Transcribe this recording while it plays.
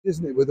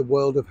Isn't it, with the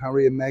world of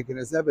Harry and Meghan?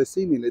 As ever,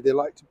 seemingly they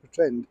like to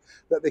pretend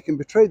that they can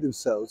portray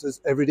themselves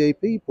as everyday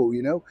people,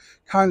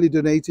 kindly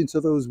donating to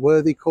those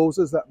worthy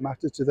causes that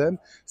matter to them,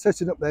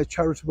 setting up their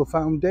charitable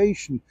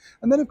foundation.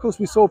 And then, of course,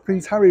 we saw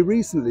Prince Harry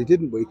recently,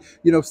 didn't we?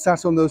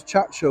 Sat on those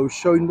chat shows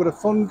showing what a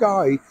fun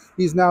guy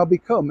he's now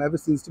become ever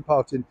since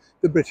departing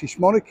the British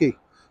monarchy.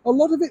 A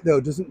lot of it,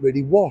 though, doesn't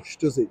really wash,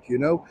 does it?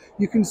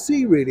 You can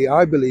see, really,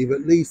 I believe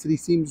at least, that he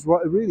seems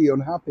really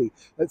unhappy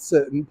at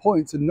certain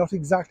points and not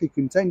exactly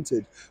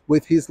contented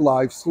with his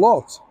life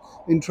slot.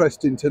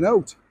 Interesting to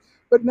note.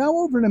 But now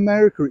over in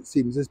America, it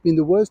seems, there's been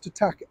the worst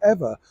attack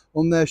ever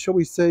on their, shall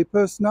we say,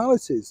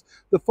 personalities,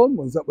 the fun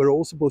ones that we're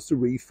all supposed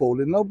to fall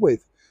in love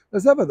with.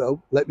 As ever,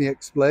 though, let me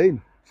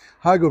explain.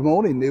 Hi, good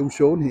morning, Neil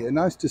Sean here.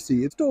 Nice to see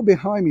you. The store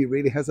behind me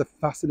really has a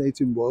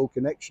fascinating royal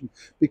connection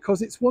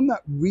because it's one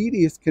that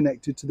really is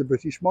connected to the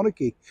British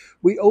monarchy.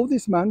 We owe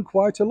this man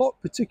quite a lot,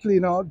 particularly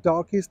in our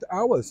darkest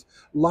hours.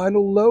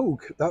 Lionel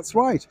Logue, that's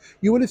right.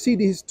 You will have seen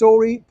his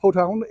story put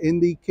on in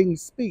the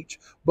King's Speech,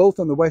 both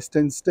on the West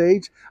End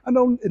stage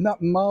and in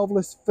that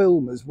marvellous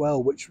film as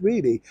well, which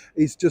really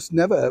is just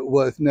never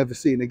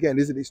seen again,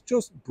 is it? It's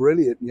just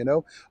brilliant,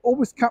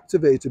 Always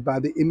captivated by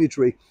the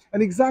imagery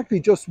and exactly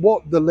just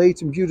what the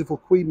late and beautiful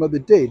Queen Mother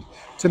did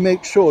to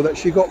make sure that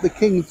she got the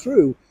King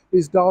through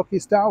his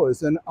darkest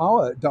hours and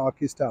our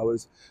darkest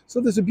hours. So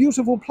there's a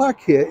beautiful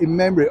plaque here in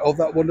memory of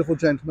that wonderful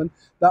gentleman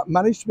that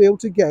managed to be able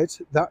to get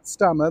that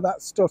stammer,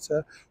 that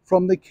stutter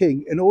from the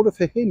King in order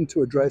for him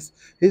to address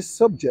his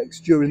subjects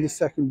during the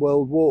Second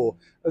World War.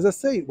 As I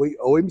say, we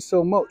owe him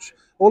so much.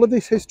 All of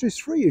this history is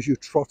free as you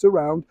trot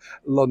around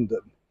London.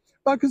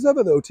 Back as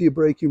ever, though, to your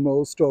breaking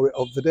roll story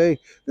of the day.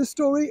 This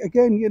story,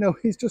 again,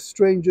 is just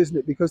strange, isn't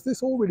it? Because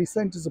this all really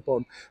centres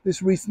upon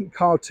this recent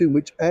cartoon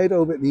which aired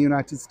over in the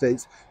United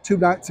States 2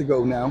 nights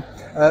ago now.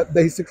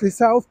 Basically,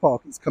 South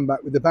Park, it's come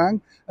back with a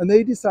bang, and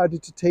they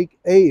decided to take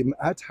aim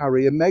at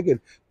Harry and Meghan,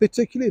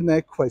 particularly in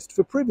their quest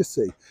for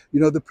privacy.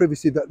 The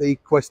privacy that they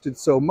quested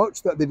so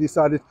much that they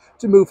decided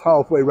to move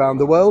halfway around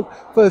the world,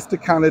 first to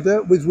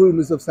Canada with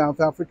rumours of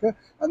South Africa,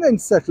 and then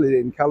settling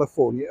in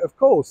California, of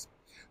course.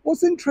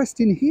 What's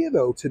interesting here,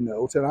 though, to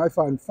note, and I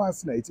find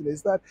fascinating,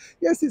 is that,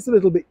 yes, it's a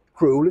little bit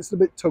cruel, it's a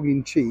bit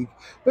tongue-in-cheek,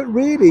 but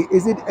really,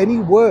 is it any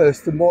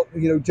worse than what,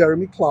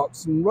 Jeremy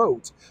Clarkson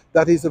wrote?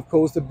 That is, of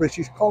course, the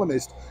British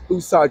columnist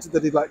who cited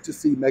that he'd like to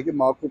see Meghan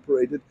Markle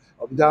paraded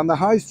up and down the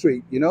high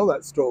street. You know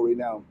that story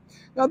now.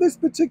 Now, this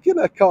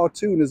particular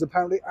cartoon has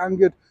apparently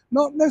angered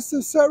not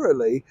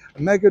necessarily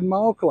Meghan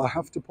Markle, I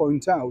have to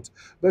point out,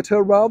 but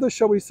her rather,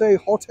 shall we say,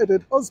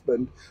 hot-headed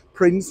husband,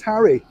 Prince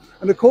Harry.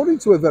 And according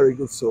to a very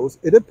good source,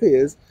 it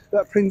appears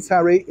that Prince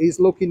Harry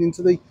is looking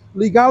into the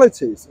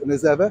legalities. And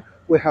as ever,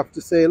 we have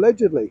to say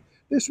allegedly.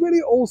 This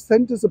really all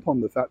centres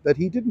upon the fact that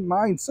he didn't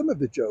mind some of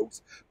the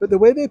jokes, but the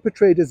way they're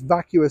portrayed as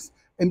vacuous,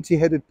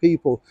 empty-headed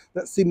people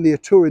that seemingly are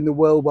touring the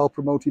world while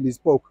promoting his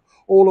book,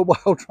 all the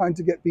while trying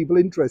to get people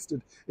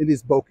interested in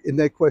his book in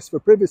their quest for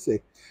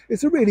privacy.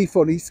 It's a really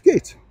funny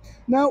skit.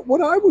 Now,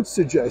 what I would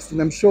suggest,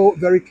 and I'm sure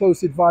very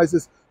close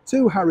advisors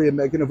to Harry and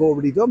Meghan have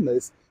already done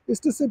this, is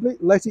to simply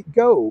let it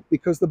go,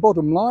 because the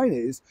bottom line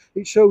is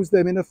it shows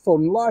them in a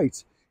fun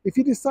light. If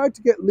you decide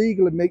to get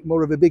legal and make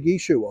more of a big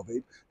issue of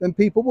it, then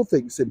people will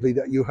think simply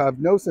that you have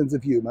no sense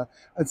of humour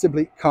and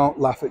simply can't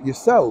laugh at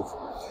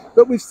yourself.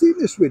 But we've seen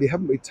this really,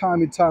 haven't we,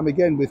 time and time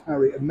again with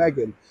Harry and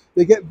Meghan.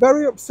 They get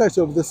very upset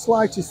over the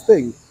slightest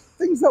thing,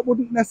 things that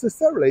wouldn't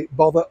necessarily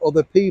bother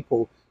other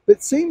people,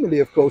 but seemingly,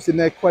 of course, in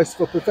their quest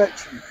for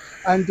perfection,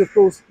 and of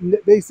course,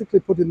 basically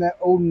putting their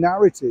own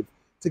narrative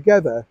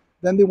together,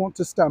 then they want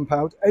to stamp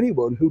out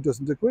anyone who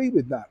doesn't agree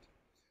with that.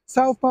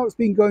 South Park's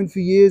been going for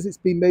years, it's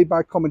been made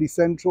by Comedy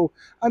Central,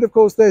 and of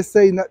course they're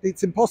saying that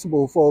it's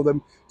impossible for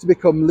them to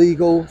become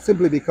legal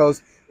simply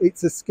because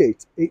it's a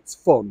skit, it's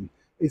fun.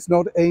 It's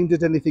not aimed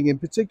at anything in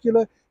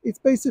particular, it's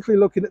basically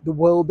looking at the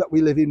world that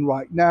we live in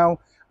right now,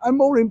 and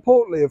more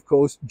importantly, of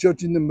course,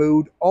 judging the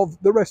mood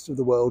of the rest of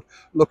the world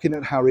looking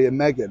at Harry and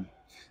Meghan.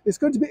 It's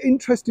going to be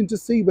interesting to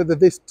see whether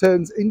this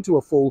turns into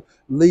a full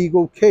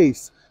legal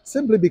case,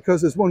 simply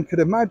because, as one could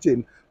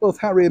imagine, both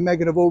Harry and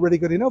Meghan have already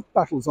got enough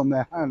battles on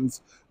their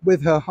hands,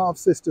 with her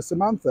half-sister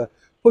Samantha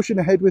pushing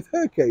ahead with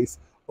her case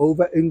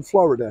over in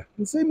Florida,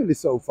 and seemingly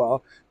so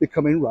far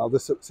becoming rather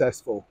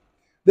successful.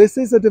 This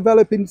is a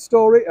developing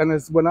story, and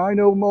as when I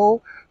know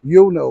more,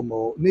 you'll know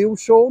more. Neil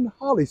Sean,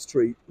 Harley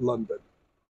Street, London.